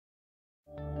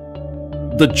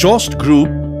The JOST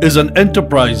Group is an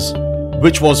enterprise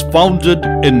which was founded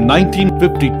in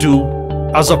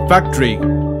 1952 as a factory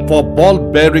for ball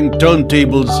bearing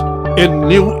turntables in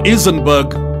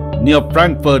Neu-Isenburg near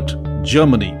Frankfurt,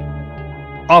 Germany.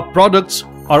 Our products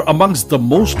are amongst the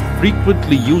most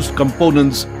frequently used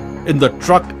components in the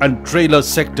truck and trailer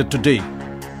sector today.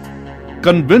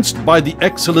 Convinced by the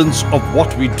excellence of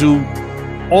what we do,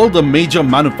 all the major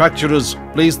manufacturers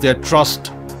place their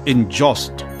trust in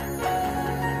JOST.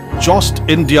 JOST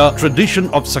India tradition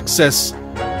of success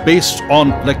based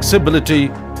on flexibility,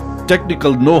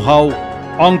 technical know-how,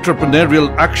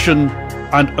 entrepreneurial action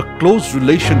and a close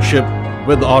relationship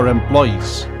with our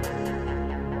employees.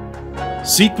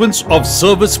 Sequence of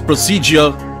service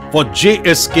procedure for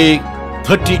JSK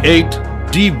 38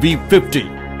 DV50.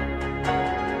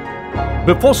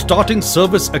 Before starting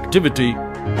service activity,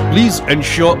 please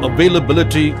ensure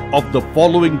availability of the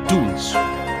following tools.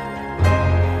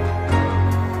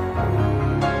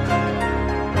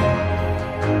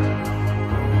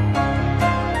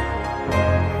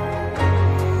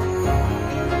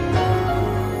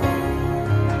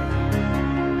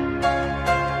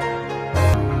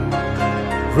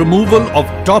 Removal of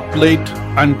top plate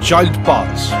and child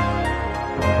parts.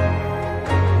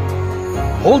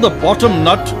 Hold the bottom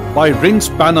nut by ring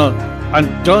spanner and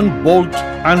turn bolt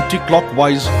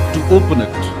anti-clockwise to open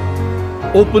it.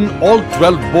 Open all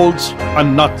 12 bolts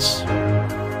and nuts.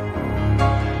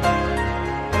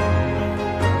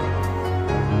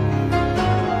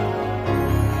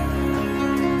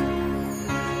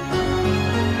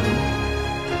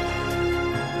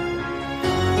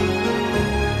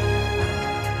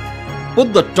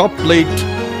 Put the top plate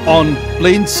on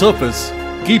plain surface,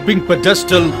 keeping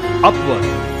pedestal upward.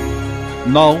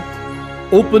 Now,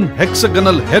 open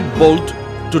hexagonal head bolt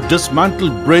to dismantle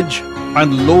bridge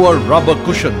and lower rubber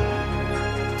cushion.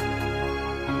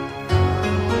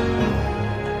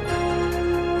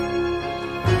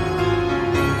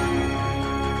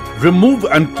 Remove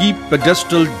and keep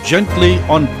pedestal gently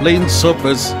on plain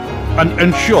surface and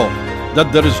ensure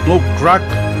that there is no crack,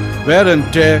 wear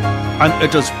and tear and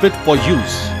it is fit for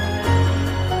use.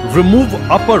 Remove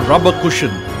upper rubber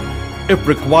cushion. If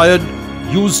required,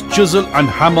 use chisel and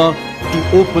hammer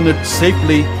to open it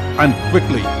safely and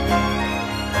quickly.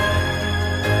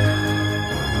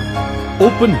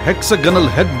 Open hexagonal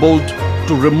head bolt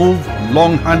to remove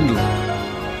long handle.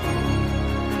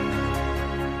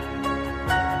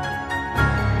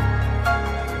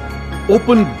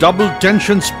 Open double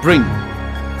tension spring.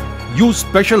 Use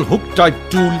special hook type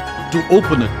tool to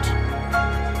open it.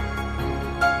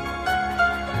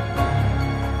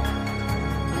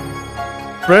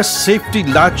 Press safety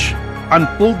latch and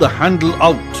pull the handle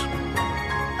out.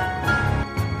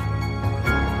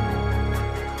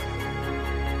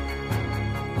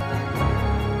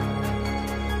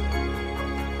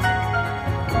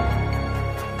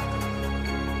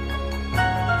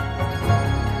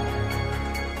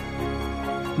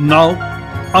 Now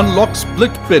unlock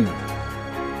split pin.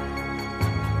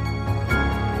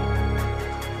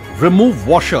 Remove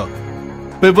washer.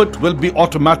 Pivot will be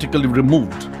automatically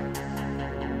removed.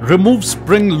 Remove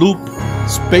spring loop,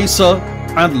 spacer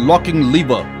and locking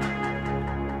lever.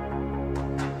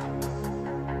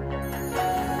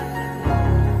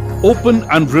 Open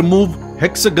and remove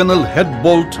hexagonal head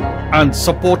bolt and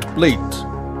support plate.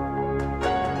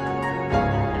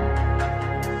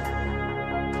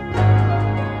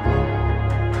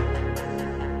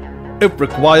 If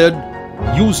required,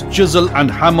 use chisel and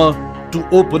hammer to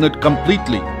open it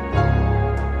completely.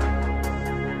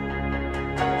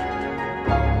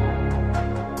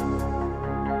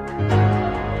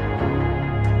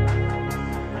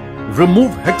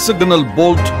 Remove hexagonal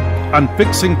bolt and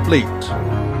fixing plate.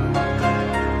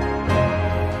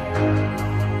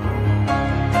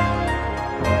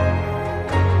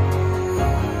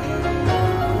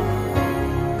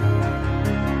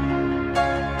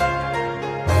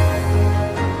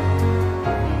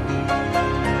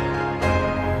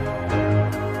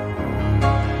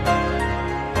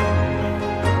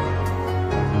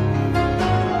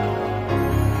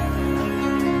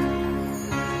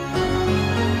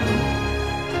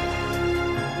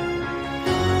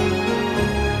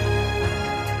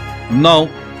 Now,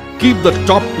 keep the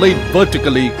top plate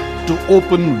vertically to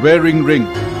open wearing ring.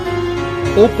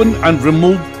 Open and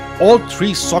remove all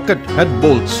 3 socket head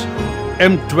bolts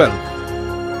M12.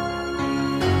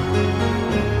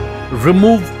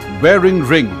 Remove wearing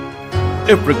ring.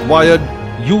 If required,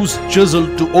 use chisel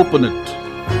to open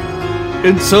it.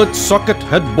 Insert socket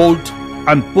head bolt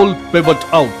and pull pivot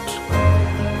out.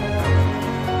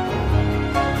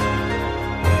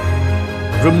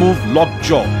 Remove lock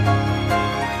jaw.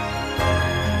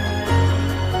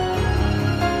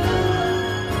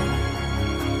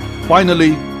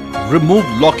 Finally, remove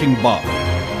locking bar.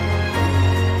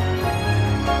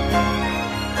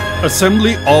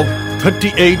 Assembly of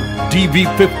 38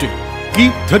 DV50.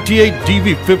 Keep 38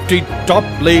 DV50 top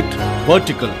plate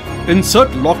vertical.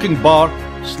 Insert locking bar,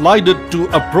 slide it to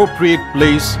appropriate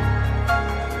place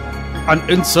and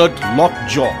insert lock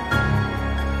jaw.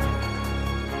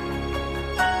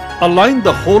 Align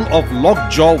the whole of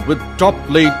lock jaw with top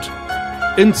plate.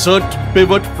 Insert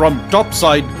pivot from top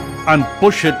side and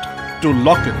push it to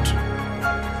lock it.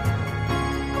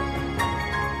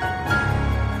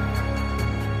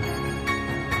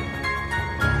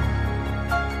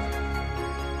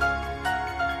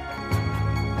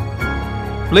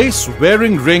 Place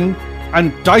wearing ring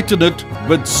and tighten it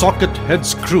with socket head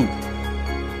screw.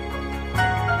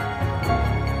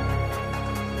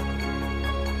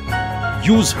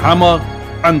 Use hammer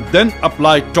and then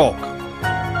apply torque.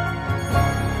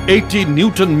 80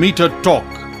 Newton meter torque.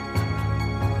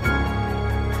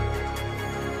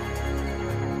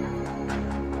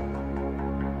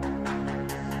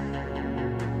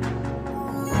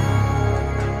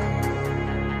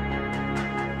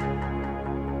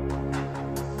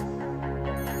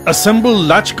 Assemble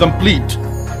latch complete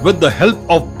with the help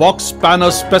of box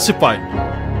spanner specified.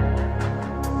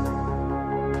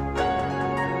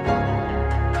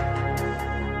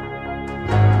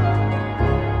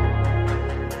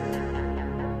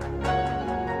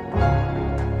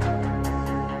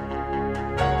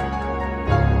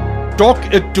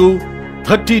 Torque it to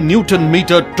 30 Newton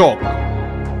meter torque.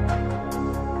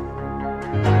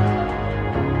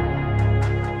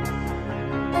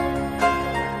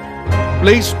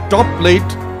 Place top plate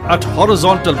at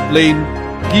horizontal plane,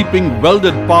 keeping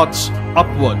welded parts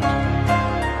upward.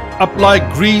 Apply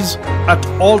grease at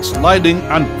all sliding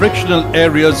and frictional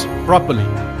areas properly.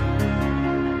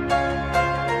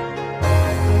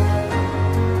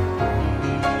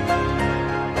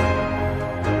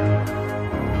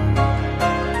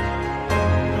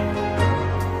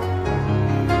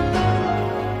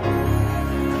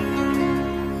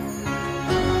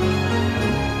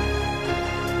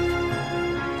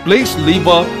 Place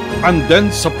lever and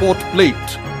then support plate.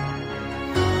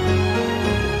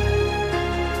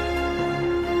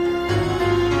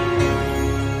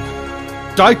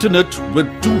 Tighten it with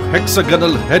 2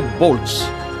 hexagonal head bolts.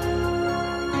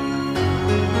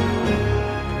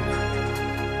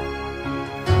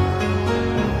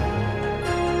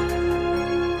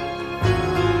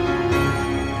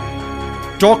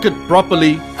 Torque it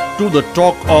properly to the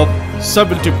torque of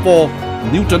 74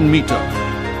 Newton meter.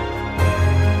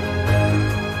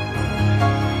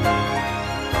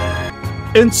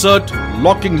 Insert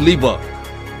locking lever.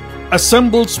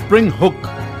 Assemble spring hook.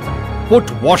 Put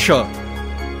washer.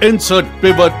 Insert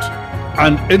pivot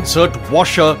and insert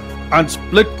washer and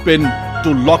split pin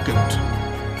to lock it.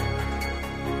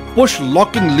 Push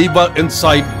locking lever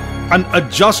inside and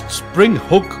adjust spring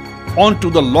hook onto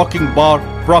the locking bar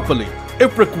properly.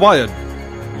 If required,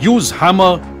 use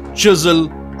hammer, chisel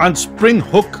and spring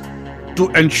hook to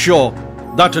ensure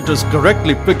that it is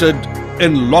correctly fitted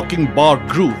in locking bar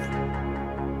groove.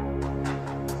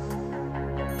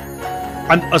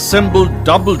 And assemble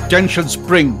double tension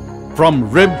spring from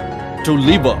rib to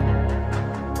lever.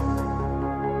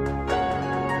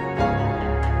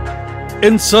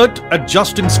 Insert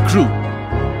adjusting screw.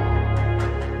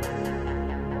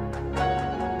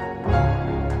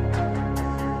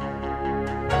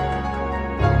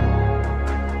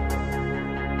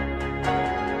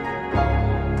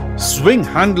 Swing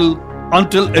handle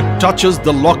until it touches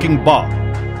the locking bar.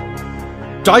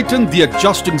 Tighten the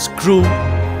adjusting screw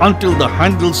until the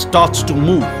handle starts to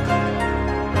move.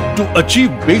 To achieve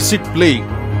basic play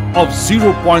of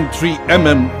 0.3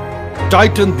 mm,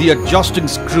 tighten the adjusting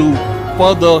screw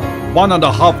further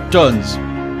 1.5 turns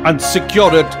and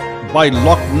secure it by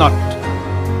lock nut.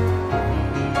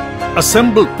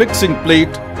 Assemble fixing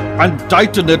plate and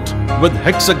tighten it with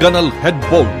hexagonal head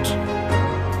bolt.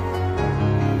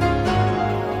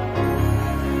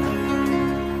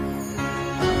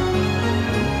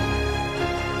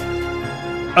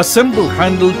 Assemble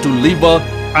handle to lever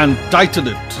and tighten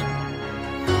it.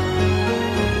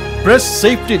 Press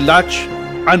safety latch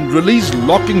and release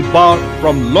locking bar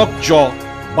from lock jaw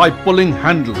by pulling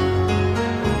handle.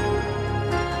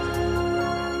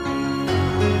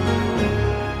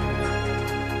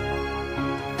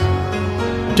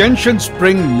 Tension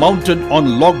spring mounted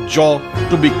on lock jaw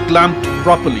to be clamped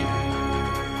properly.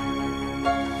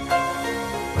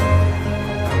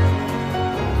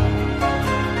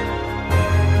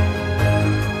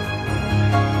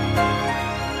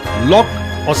 Lock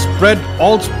or spread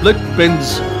all split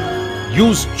pins.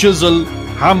 Use chisel,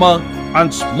 hammer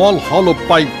and small hollow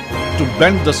pipe to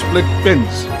bend the split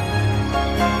pins.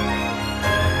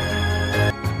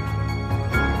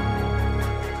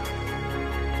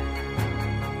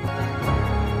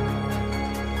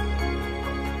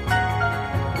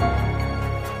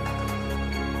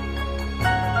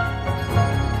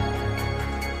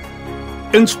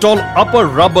 Install upper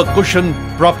rubber cushion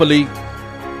properly.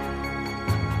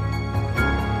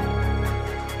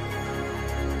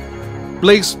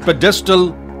 Place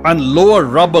pedestal and lower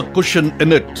rubber cushion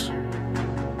in it.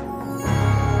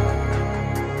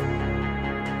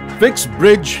 Fix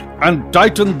bridge and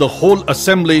tighten the whole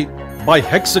assembly by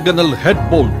hexagonal head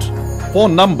bolt 4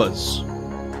 numbers.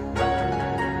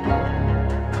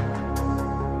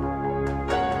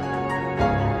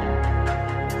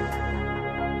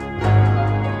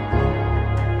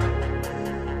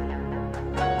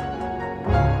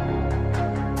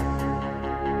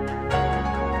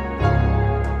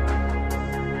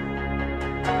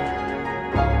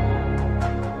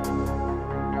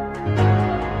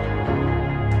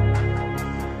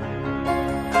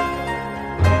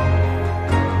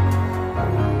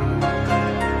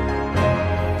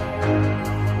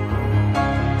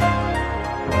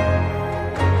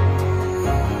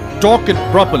 Torque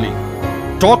it properly.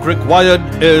 Torque required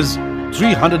is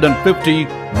 350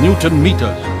 Newton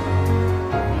meters.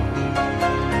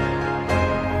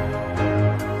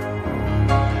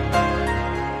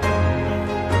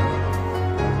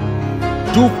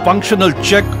 Do functional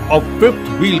check of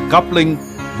 5th wheel coupling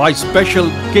by special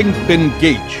kingpin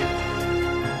gauge.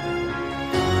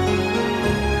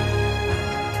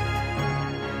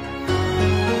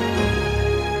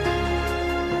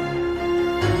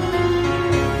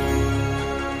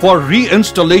 For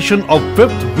reinstallation of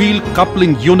 5th wheel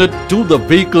coupling unit to the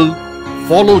vehicle,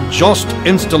 follow JOST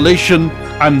installation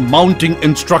and mounting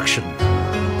instruction.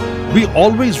 We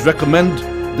always recommend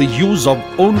the use of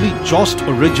only JOST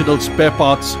original spare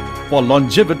parts for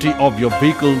longevity of your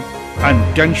vehicle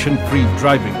and tension-free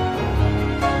driving.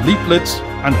 Leaflets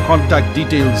and contact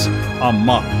details are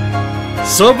marked.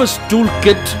 Service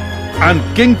toolkit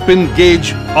and kingpin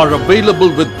gauge are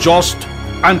available with JOST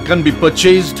and can be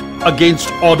purchased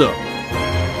against order.